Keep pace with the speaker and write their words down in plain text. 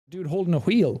Dude holding a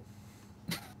wheel.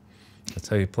 That's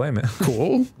how you play, man.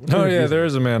 Cool. Oh yeah, there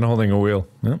is a man holding a wheel.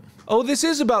 Yep. Oh, this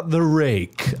is about the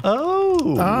rake.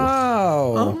 Oh.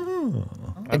 Oh.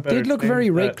 It did look very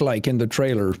rake-like in the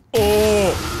trailer.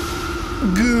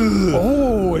 Oh. Good.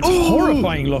 Oh, it's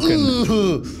horrifying looking.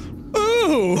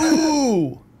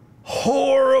 Ooh.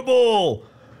 Horrible.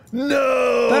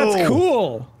 No. That's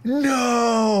cool.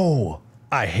 No.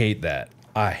 I hate that.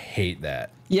 I hate that.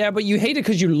 Yeah, but you hate it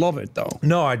because you love it, though.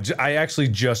 No, I actually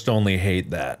just only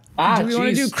hate that. Do we want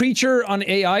to do creature on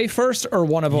AI first, or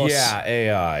one of us? Yeah,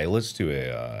 AI. Let's do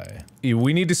AI.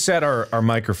 We need to set our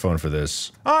microphone for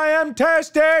this. I am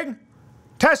testing!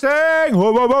 Testing!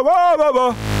 Whoa, whoa, whoa, whoa, whoa,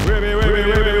 whoa.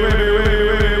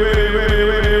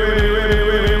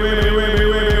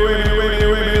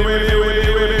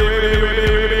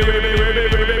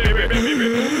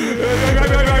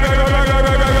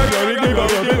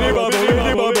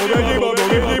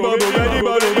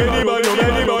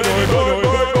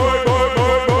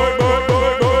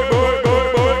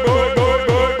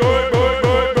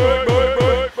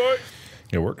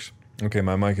 Okay,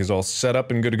 my mic is all set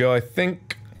up and good to go, I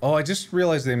think. Oh, I just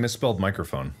realized they misspelled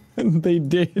microphone. They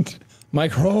did.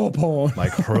 Microphone.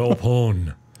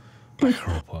 Microphone.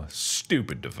 Microphone.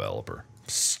 Stupid developer.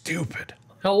 Stupid.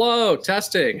 Hello,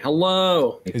 testing.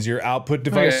 Hello. Is your output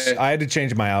device? Okay. I had to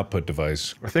change my output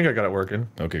device. I think I got it working.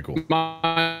 Okay, cool.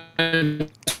 Mine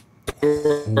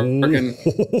working.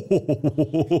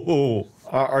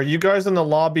 Are you guys in the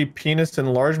lobby penis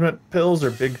enlargement pills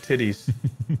or big titties?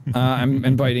 I'm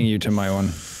inviting you to my one.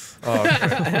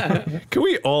 Can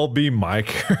we all be my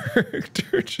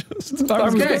character? Just I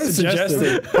was Okay, going to suggest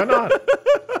it. Why not?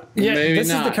 Yeah, Maybe this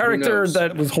is not. the Who character knows?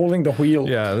 that was holding the wheel.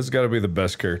 yeah, this has got to be the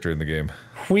best character in the game.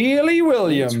 Wheelie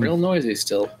William. It's real noisy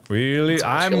still. Wheelie,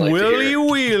 I'm you like to Willy hear.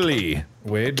 Wheelie.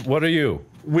 Wade, what are you?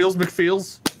 Wheels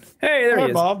McFeels. Hey, there he Hi,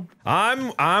 is. Bob.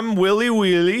 I'm Willy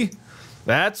Wheelie.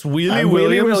 That's Wheelie I'm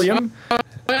Wheelie Williams.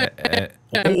 William.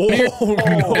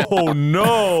 Oh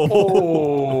no!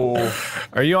 Oh.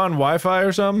 Are you on Wi-Fi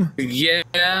or something? Yeah.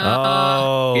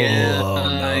 Oh, yeah.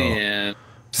 no. Yeah.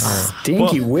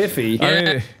 Stinky whiffy. I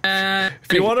mean,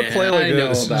 if you want to play like I know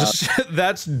this, about. just,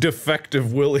 that's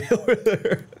defective Willy over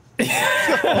there.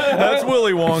 That's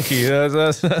Willy Wonky.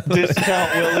 That's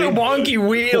Discount Willie. Wonky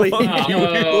wheelie.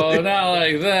 Oh, not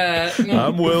like that.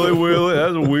 I'm Willy Willy.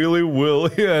 That's Wheelie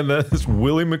Willy, and that's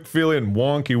Willy McFeely and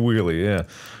Wonky Wheelie. Yeah,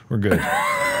 we're good.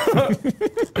 I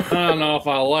don't know if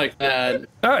I like that.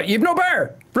 You've no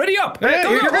bear. Ready up. Hey,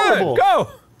 You're you're good. horrible. Go.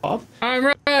 I'm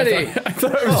ready. I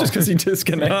thought it was just because he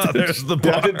disconnected. There's the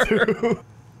bar.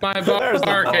 My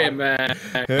bar came back.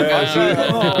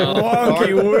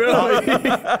 Wonky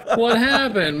Willie. What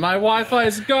happened? My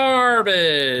Wi-Fi's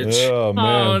garbage. Oh, man.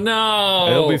 Oh no.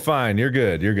 It'll be fine. You're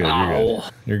good. You're good. You're Ow. good.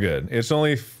 You're good. It's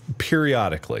only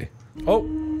periodically. Oh.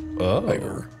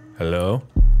 Oh. Hello.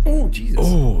 Oh, Jesus.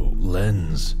 Oh,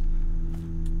 lens.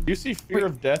 Do you see Fear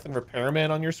of Death and Repairman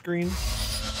on your screen?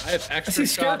 I have I extra see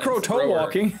shot Scarecrow and toe thrower.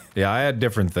 walking. Yeah, I had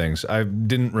different things. I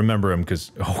didn't remember him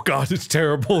because, oh god, it's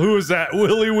terrible. Who is that?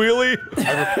 Willy Wheelie?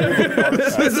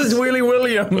 This is Wheelie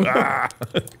William. Ah,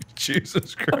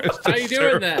 Jesus Christ. How you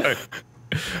doing that?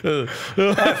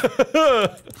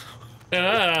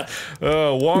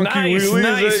 Wonky Nice, Wheelie,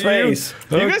 nice is that you? face.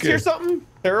 Do you guys Okay. hear something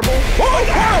terrible?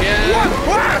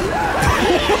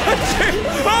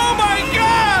 Oh my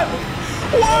god!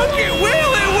 Wonky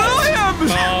Willy Williams!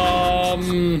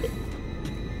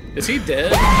 Is he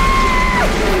dead?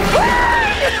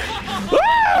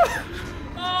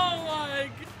 Oh my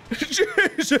god.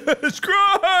 Jesus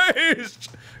Christ!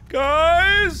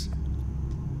 Guys!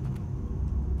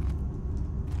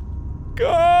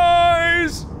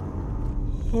 Guys!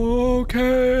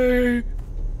 Okay.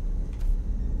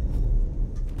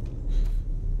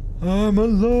 I'm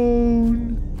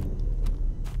alone.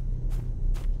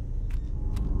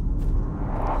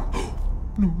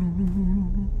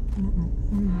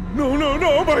 No, no,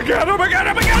 no, oh my god, oh my god,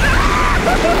 oh my god!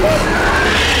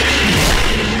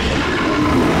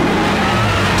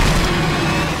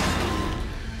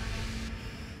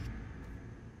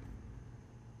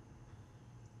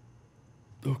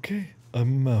 Okay, I'm a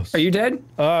mouse. Are you dead?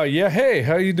 Yeah, hey,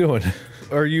 how you doing?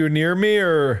 Are you near me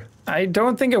or? I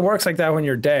don't think it works like that when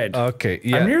you're dead. Okay,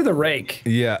 yeah. I'm near the rake.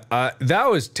 Yeah, that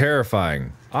was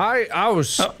terrifying. I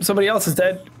was. Oh, somebody else is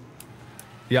dead.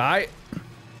 Yeah,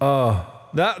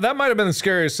 that might have been the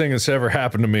scariest thing that's ever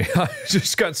happened to me. I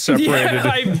just got separated.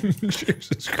 Yeah,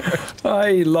 Jesus Christ.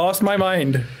 I lost my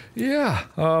mind. Yeah.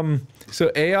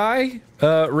 So AI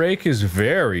Rake is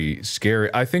very scary.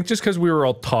 I think just because we were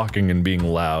all talking and being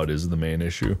loud is the main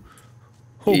issue.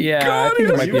 Oh, Yeah, God, I think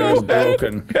it he might be a doesn't little know.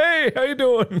 broken. Hey, how you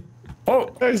doing? Oh,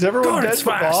 Is everyone God, dead it's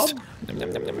but fast. Bob?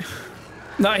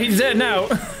 No, he's dead now.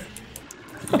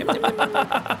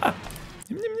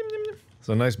 It's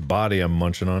a nice body I'm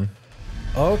munching on.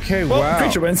 Okay, wow.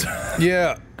 Creature wins.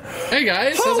 Yeah. Hey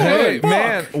guys, how's it Hey, going?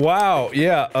 man. Wow.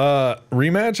 Yeah.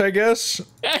 Rematch, I guess.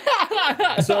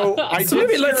 So I So did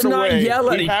maybe let's steer it not away. yell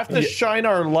at We each- have to shine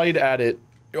our light at it.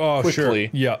 Oh, sure. Quickly.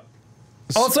 Yeah.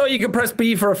 Also, you can press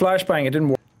B for a flashbang. It didn't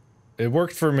work. It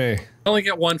worked for me. I only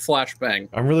get one flashbang.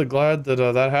 I'm really glad that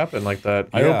that happened like that.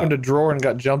 I Yeah. opened a drawer and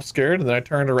got jump scared, and then I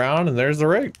turned around and there's the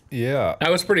rig. Yeah.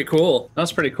 That was pretty cool. That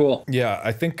was pretty cool. Yeah,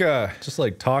 I think just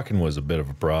like talking was a bit of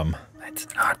a problem. Let's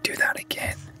not do that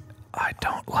again. I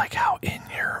don't like how in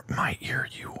my ear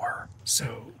you were.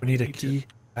 So We need a key,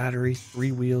 battery,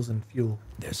 3 wheels, and fuel.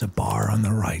 There's a bar on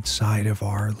the right side of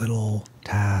our little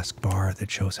task bar that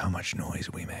shows how much noise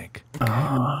we make.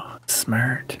 Oh,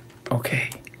 smart. Okay.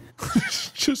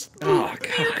 Just you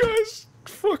guys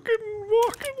fucking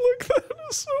walking like that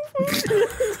is so funny.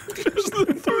 Just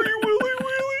the 3 willy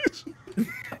wheelies.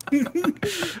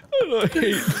 And I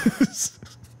hate this.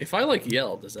 if I like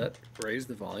yell, does that raise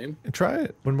the volume? Try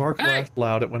it. When Mark Hey! laughed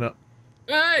loud, it went up.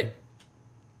 Hey!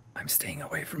 I'm staying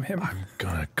away from him. I'm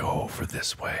gonna go over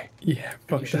this way. Yeah,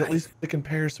 fuck We should that. at least stick in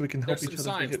pairs so we can help There's each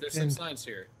some other if we signs. get There's some pinned. signs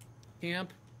here.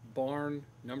 Camp, barn,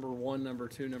 number 1, number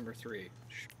 2, number 3.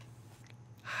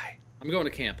 Hi. I'm going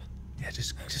to camp. Yeah,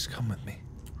 just come with me.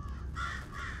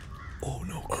 Oh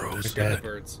no, crows. They're The dead.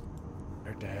 birds.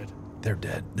 They're dead. They're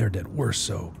dead. They're dead. We're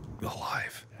so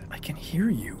alive. I can hear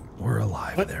you. We're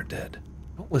alive. What? They're dead.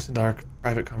 Don't listen to our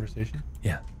private conversation.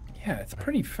 Yeah. Yeah, it's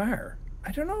pretty far.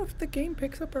 I don't know if the game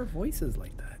picks up our voices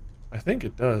like that. I think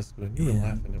it does. When you were Yeah.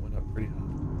 laughing, it went up pretty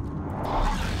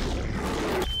high.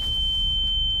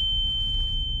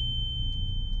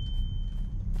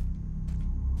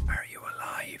 Are you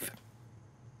alive?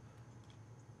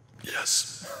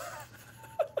 Yes.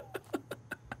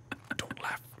 Don't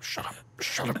laugh. Shut up.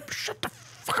 Shut up. Shut the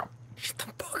fuck up. Shut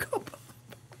the fuck up.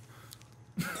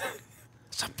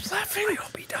 Stop laughing. I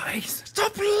hope he dies.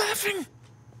 Stop laughing.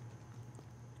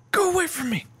 Go away from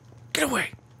me. Get away.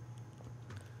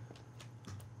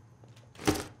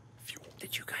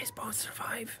 Did you guys both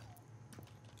survive?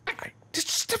 Just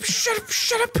stop. Shut up.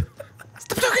 Shut up.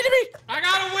 Stop talking to me. I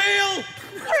got a wheel!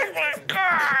 Oh my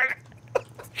god.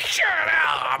 Shut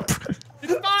up.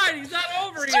 It's fine. He's not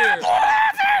over here.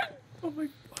 Oh my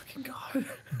fucking god.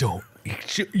 Don't.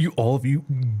 You all of you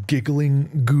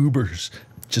giggling goobers.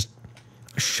 Just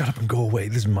shut up and go away.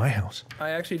 This is my house. I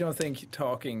actually don't think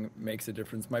talking makes a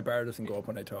difference. My bar doesn't go up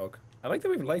when I talk. I like that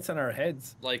we have lights on our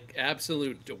heads. Like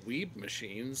absolute dweeb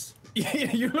machines.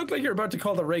 You look like you're about to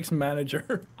call the rake's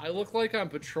manager. I look like I'm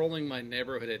patrolling my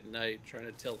neighborhood at night trying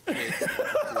to tell kids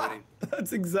about duty.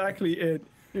 That's exactly it.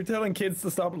 You're telling kids to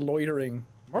stop loitering.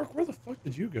 Mark, where the fuck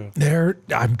did you go?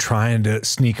 I'm trying to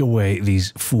sneak away.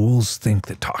 These fools think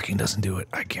that talking doesn't do it.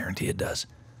 I guarantee it does.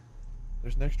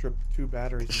 There's an extra 2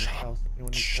 batteries in this house.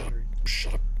 Anyone needs batteries?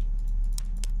 Shut up.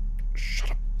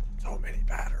 Shut up. So many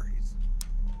batteries.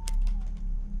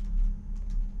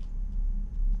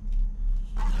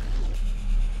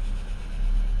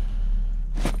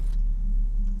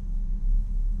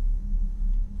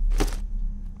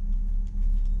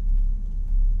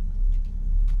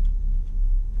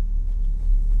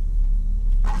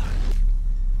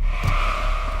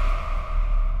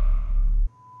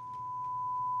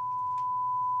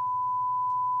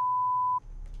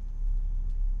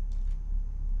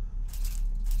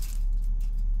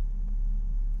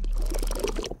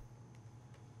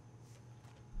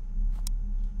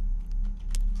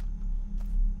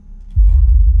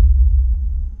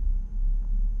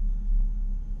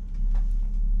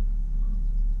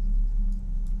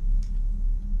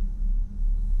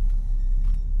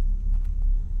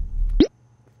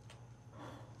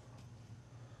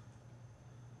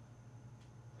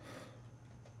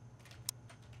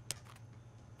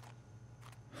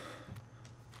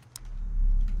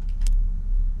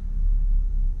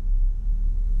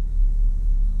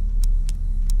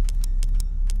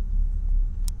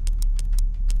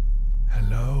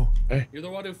 Hello. Hey, You're the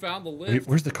one who found the lift. wait,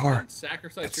 where's the car?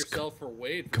 Sacrifice yourself for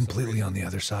Wade. For some Completely reason. on the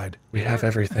other side. We have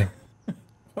everything.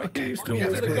 Why do you still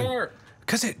Where's the car?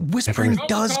 Because whispering Go to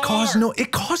does the cause car. no.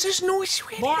 It causes noise. You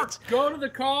idiot. Mark, go to the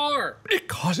car. It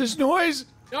causes noise.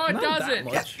 No, it Not that doesn't.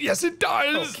 much. Yes, it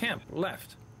Oh, does. camp,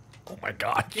 left. Oh my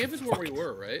god. Camp is where we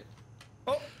were, right?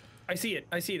 Oh, I see it.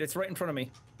 I see it. It's right in front of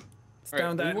me. It's All right,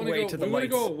 down that we wanna way go, to the we wanna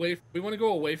lights. go away. We want to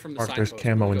go away from the Mark, there's signpost. We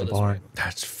camo wanna in go the this barn. way.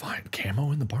 That's fine.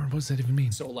 Camo in the barn. What does that even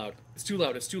mean? So loud. It's too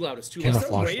loud. It's too loud. It's too loud.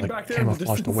 Camouflage, Wade like back there in the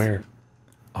camouflage to distance? wear.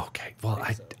 Okay, well,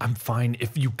 so. I'm fine.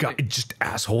 If you got just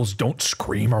assholes, don't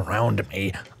scream around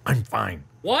me. I'm fine.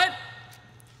 What?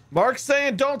 Mark's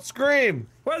saying don't scream.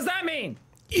 What does that mean?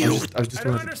 I was just I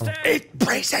don't wanted to- understand. It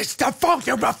raises the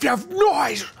volume of your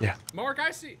noise. Yeah, Mark,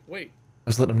 I see. Wait, I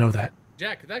was letting him know that.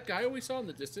 Jack, that guy we saw in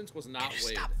the distance was not Wade.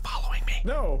 Stop following me.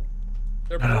 No.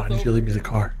 They're No, I both need you to over leave me the here.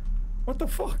 car. What the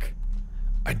fuck?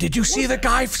 Did you see the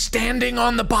guy standing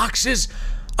on the boxes?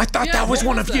 I thought Yeah, that was what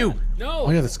one of that? you. No, Oh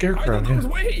yeah, the I scarecrow. thought that was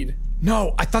Yeah. Wade.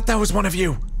 No, I thought that was one of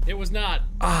you. it was not.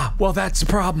 Ah, well, that's the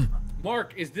problem.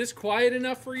 Mark, is this quiet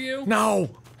enough for you? No,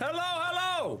 Hello,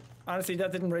 hello. Honestly,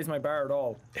 that didn't raise my bar at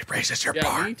all. it raises your Yeah,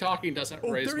 bar. me talking doesn't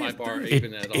raise there my is- bar there is-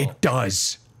 even at all. It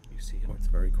does. You see him? Oh, it's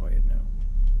very quiet now.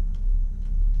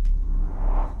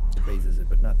 It raises it,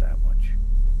 but not that much.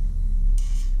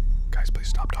 Guys, please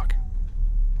stop talking.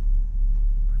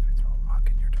 What if I throw a rock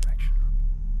in your direction?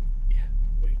 Yeah.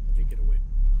 Wait, let me get away.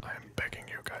 I am begging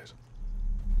you guys.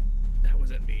 That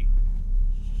was at me.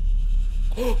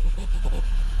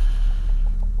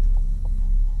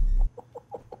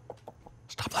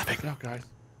 Stop laughing. No, guys.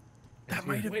 That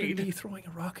might have Wade. been me throwing a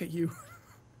rock at you.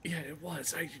 Yeah, it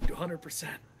was. 100%.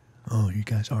 Oh, you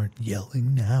guys aren't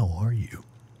yelling now, are you?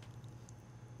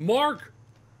 Mark,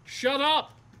 shut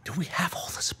up. Do we have all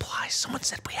the supplies? Someone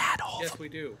said we had all Yes, of them. we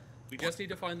do. We just need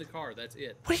to find the car. That's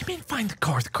it. What do you mean find the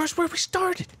car? The car's where we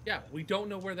started. Yeah, we don't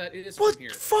know where that is Well, from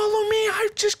here. follow me. I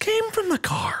just came from the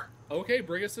car. Okay,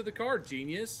 bring us to the car,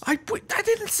 genius. I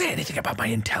didn't say anything about my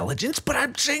intelligence, but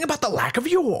I'm saying about the lack of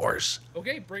yours.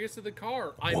 Okay, bring us to the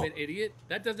car. I'm Whoa. an idiot.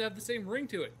 That doesn't have the same ring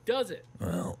to it, does it?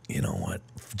 Well, you know what?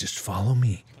 Just follow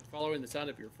me. Am I following the sound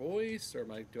of your voice, or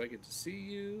do I get to see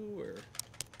you, or?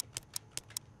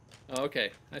 Oh,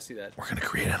 okay, I see that. We're gonna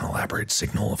create an elaborate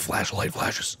signal of flashlight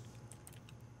flashes.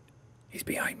 He's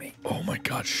behind me. Oh my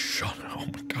god, shut up. Oh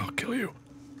my god, I'll kill you.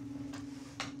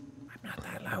 I'm not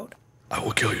that loud. I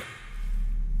will kill you.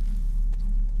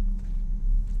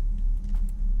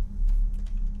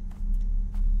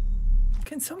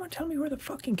 Can someone tell me where the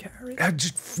fucking car is?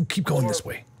 Just keep going this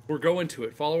way. We're going to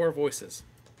it. Follow our voices.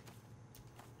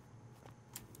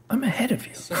 I'm ahead of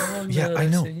you. Yeah, I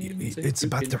know. It's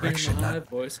about direction, not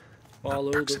voice.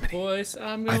 Follow the proximity. voice.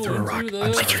 I'm I going threw a rock. to the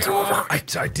I'm sorry. car.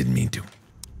 I didn't mean to.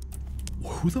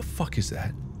 Who the fuck is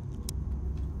that?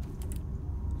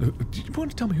 Do you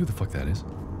want to tell me who the fuck that is?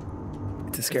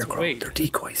 It's a scarecrow. Wade. They're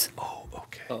decoys. Oh,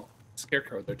 okay. Oh,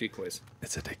 scarecrow. They're decoys.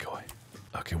 It's a decoy.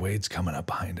 Okay, Wade's coming up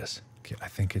behind us. Okay, I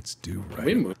think it's due Can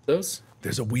we right. move those?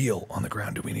 There's a wheel on the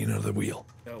ground. Do we need another wheel?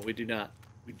 No, we do not.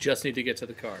 We just need to get to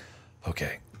the car.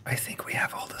 Okay. I think we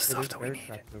have all the stuff that we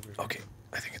need. Okay.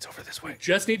 I think it's over this way.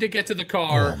 Just need to get to the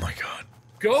car. Oh my god.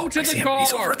 Go to I see the him. car.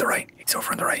 He's over on the right. He's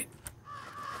over on the right.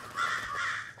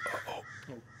 Oh,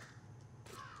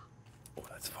 Oh,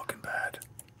 that's fucking bad.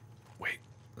 wait.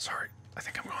 Sorry. I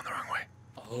think I'm going the wrong way.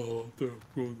 Oh,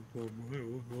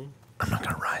 I'm not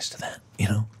gonna rise to that, you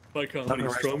know? my comedy's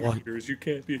rest stronger of than yours. You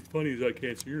can't be as funny as I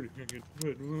can, so you're gonna do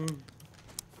it.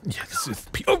 Yeah, this is.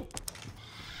 Oh!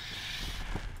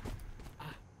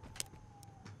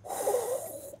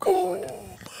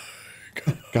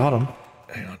 Got him.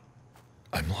 Hang on.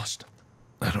 I'm lost.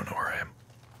 I don't know where I am.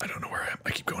 I don't know where I am.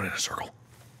 I keep going in a circle.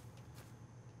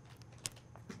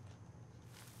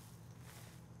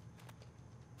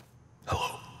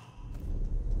 Hello?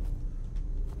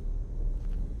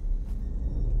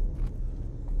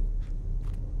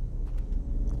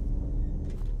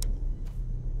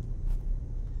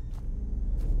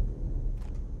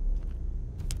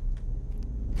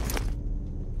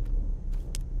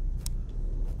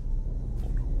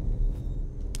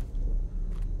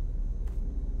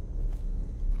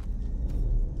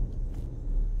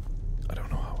 I don't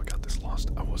know how I got this lost.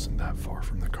 I wasn't that far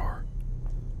from the car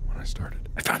when I started.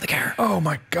 I found the car. Oh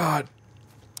my god.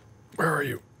 Where are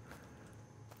you?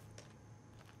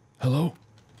 Hello?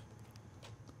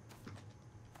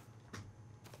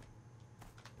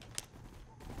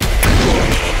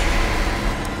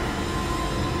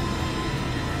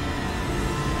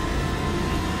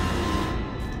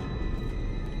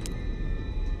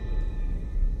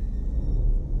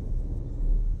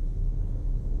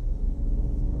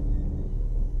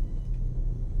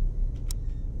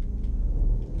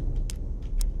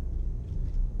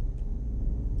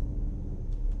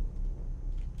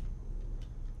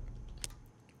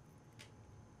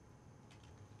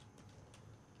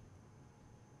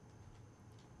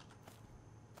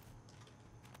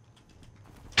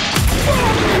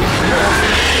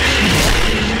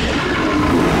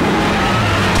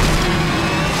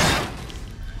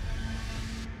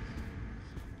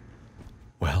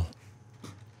 Well,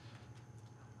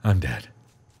 I'm dead.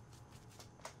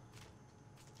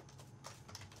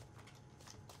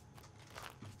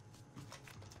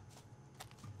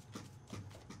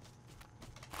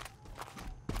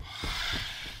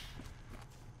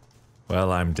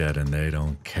 Well, I'm dead and they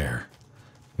don't care.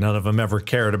 None of them ever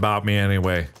cared about me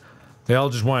anyway. They all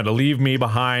just wanted to leave me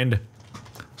behind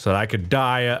so that I could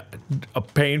die a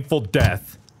painful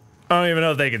death. I don't even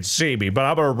know if they can see me, but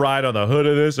I'm gonna ride on the hood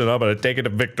of this and I'm gonna take it to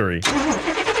victory. Oh,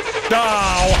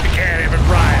 I can't even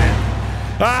ride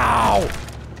it. Ow!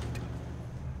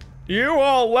 You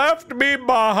all left me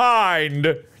behind.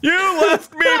 You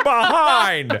left me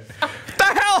behind. What the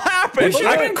hell happened? You should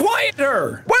have been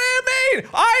quieter. What do you mean?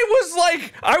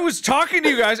 I was talking to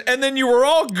you guys and then you were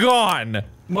all gone.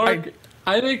 Mark,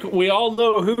 I think we all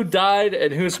know who died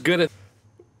and who's good at.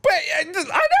 But I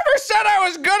never said I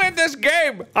was good at this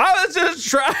game. I was just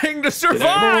trying to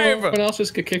survive. Everyone else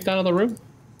just get kicked out of the room?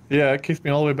 Yeah, it kicks me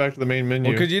all the way back to the main menu.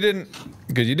 Well, because you didn't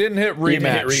hit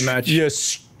rematch. You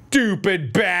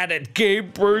stupid bad at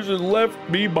game person left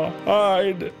me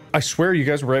behind. I swear you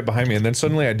guys were right behind me, and then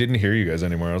suddenly I didn't hear you guys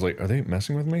anymore. I was like, are they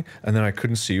messing with me? And then I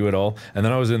couldn't see you at all. And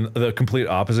then I was in the complete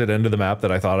opposite end of the map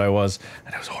that I thought I was,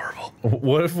 and it was horrible.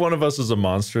 What if one of us is a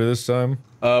monster this time?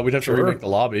 We'd have to remake the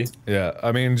lobby. Yeah,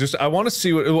 I mean, I want to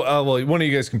see what. Well, one of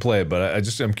you guys can play it,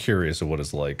 but I'm curious of what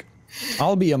it's like.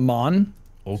 I'll be a mon.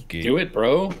 Okay. Do it,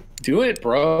 bro. Do it,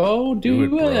 bro. Do it,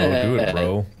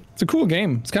 bro. It's a cool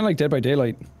game. It's kind of like Dead by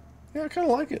Daylight. Yeah, I kind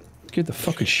of like it. Get the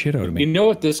fucking shit out of me. You know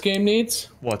what this game needs?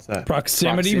 What's that?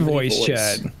 Proximity voice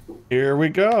chat. Here we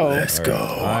go. Let's go.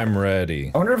 I'm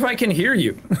ready. I wonder if I can hear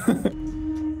you.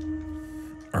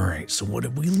 All right, so what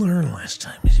did we learn last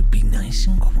time? Is it be nice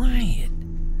and quiet?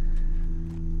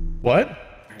 What? All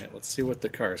right, let's see what the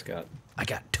car's got. I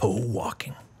got toe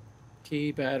walking.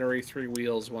 Key, battery, 3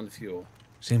 wheels, 1 fuel.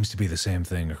 Seems to be the same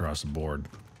thing across the board.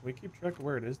 Can we keep track of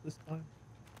where it is this time?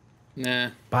 Nah,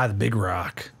 By the big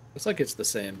rock. looks like it's the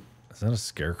same. Is that a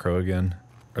scarecrow again?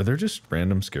 Are there just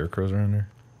random scarecrows around here?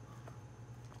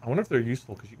 I wonder if they're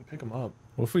useful because you can pick them up.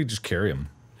 What if we just carry them?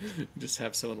 Just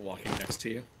have someone walking next to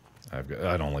you.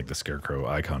 I don't like the scarecrow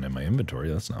icon in my inventory.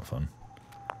 That's not fun.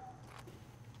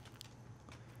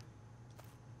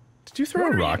 Did you throw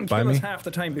a rock by me? Half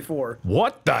the time before.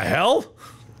 What the hell?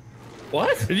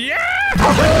 What? Yeah!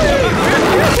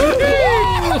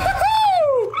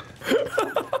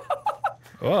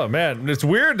 Oh man, it's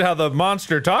weird how the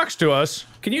monster talks to us.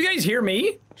 Can you guys hear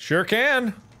me? Sure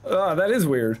can. That is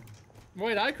weird.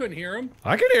 Wait, I couldn't hear him.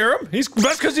 I can hear him.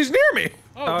 That's because he's near me.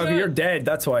 Oh, You're dead.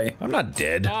 That's why. I'm not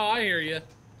dead. Oh, I hear you.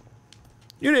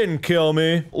 You didn't kill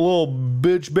me. Little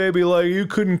bitch baby like you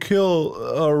couldn't kill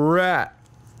a rat.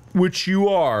 Which you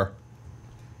are.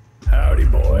 Howdy,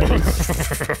 boy.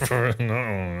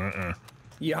 No.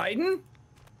 You hiding?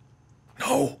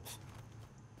 No.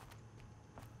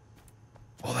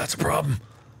 Well, that's a problem.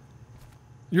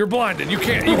 You're blinded. You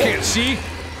can't see.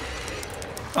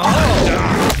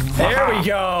 Oh, there we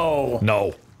go.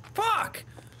 No. Fuck.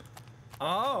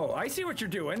 Oh, I see what you're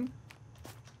doing.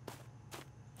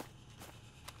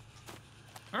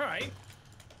 All right.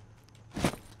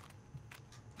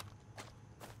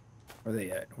 Where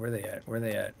they at? Where they at? Where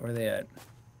they at? Where they at?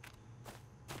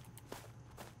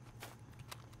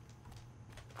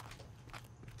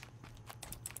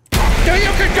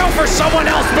 You could go for someone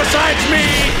else besides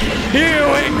me,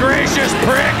 you ingracious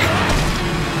prick.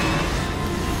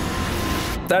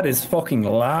 That is fucking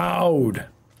loud.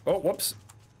 Oh, whoops.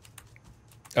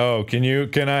 Oh, can you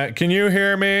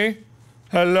hear me?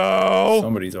 Hello?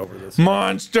 Somebody's over this.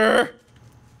 Monster?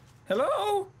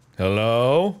 Hello?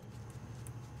 Hello?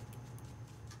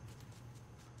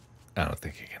 I don't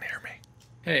think you can hear me.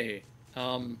 Hey,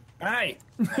 Hi.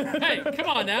 hey, come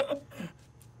on now.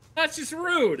 That's just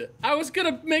rude. I was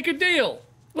gonna make a deal.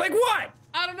 Like what?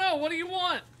 I don't know. What do you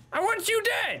want? I want you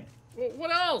dead.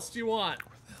 What else do you want?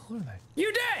 Who are they?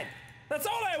 You dead. That's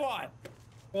all I want.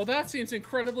 Well, that seems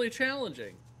incredibly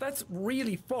challenging. That's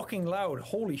really fucking loud.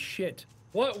 Holy shit.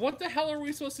 What the hell are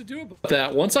we supposed to do about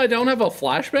that? Once I don't have a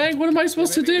flashbang, what am I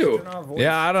supposed to do?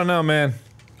 Yeah, I don't know, man.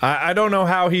 I don't know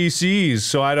how he sees,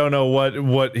 so I don't know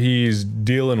what he's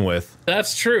dealing with.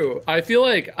 That's true. I feel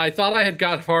like I thought I had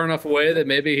got far enough away that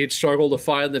maybe he'd struggle to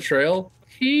find the trail.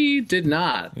 He did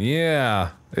not. Yeah.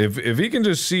 If he can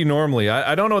just see normally,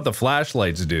 I don't know what the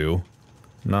flashlights do.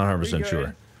 Not 100%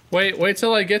 sure. Wait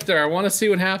till I get there. I want to see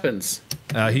what happens.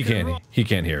 He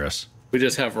can't hear us. We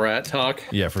just have rat talk.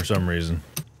 Yeah, for some reason.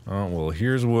 Oh, well,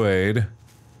 here's Wade.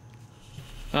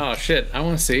 Oh shit, I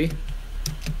want to see.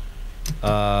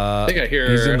 I think I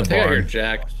hear. He's in the I think I hear barn.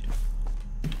 Jack.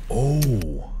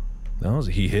 Oh,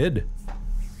 he hid.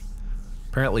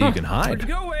 Apparently you can Where'd hide. you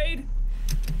go, Wade?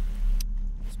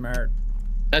 Smart.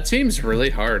 That seems really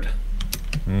hard.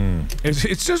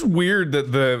 It's just weird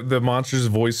that the monster's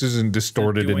voice isn't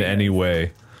distorted in doing any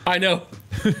way. I know.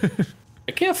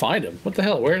 I can't find him. What the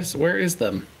hell? Where is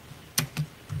them?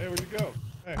 Hey, where'd you go?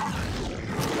 Hey.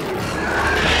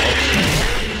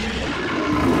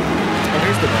 Oh,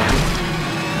 here's the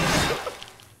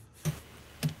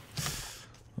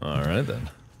All right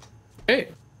then. Hey.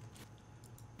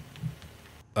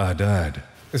 I died.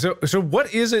 So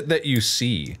what is it that you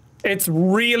see? It's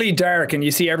really dark, and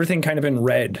you see everything kind of in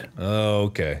red. Oh,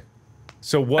 okay.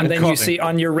 So what? And then you see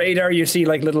on your radar, you see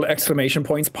like little exclamation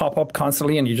points pop up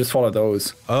constantly, and you just follow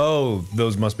those. Oh,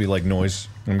 those must be like noise,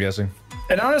 I'm guessing.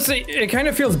 And honestly, it kind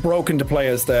of feels broken to play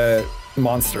as the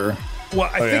monster. Well,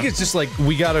 I think it's just like,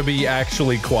 we gotta be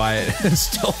actually quiet and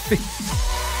stealthy.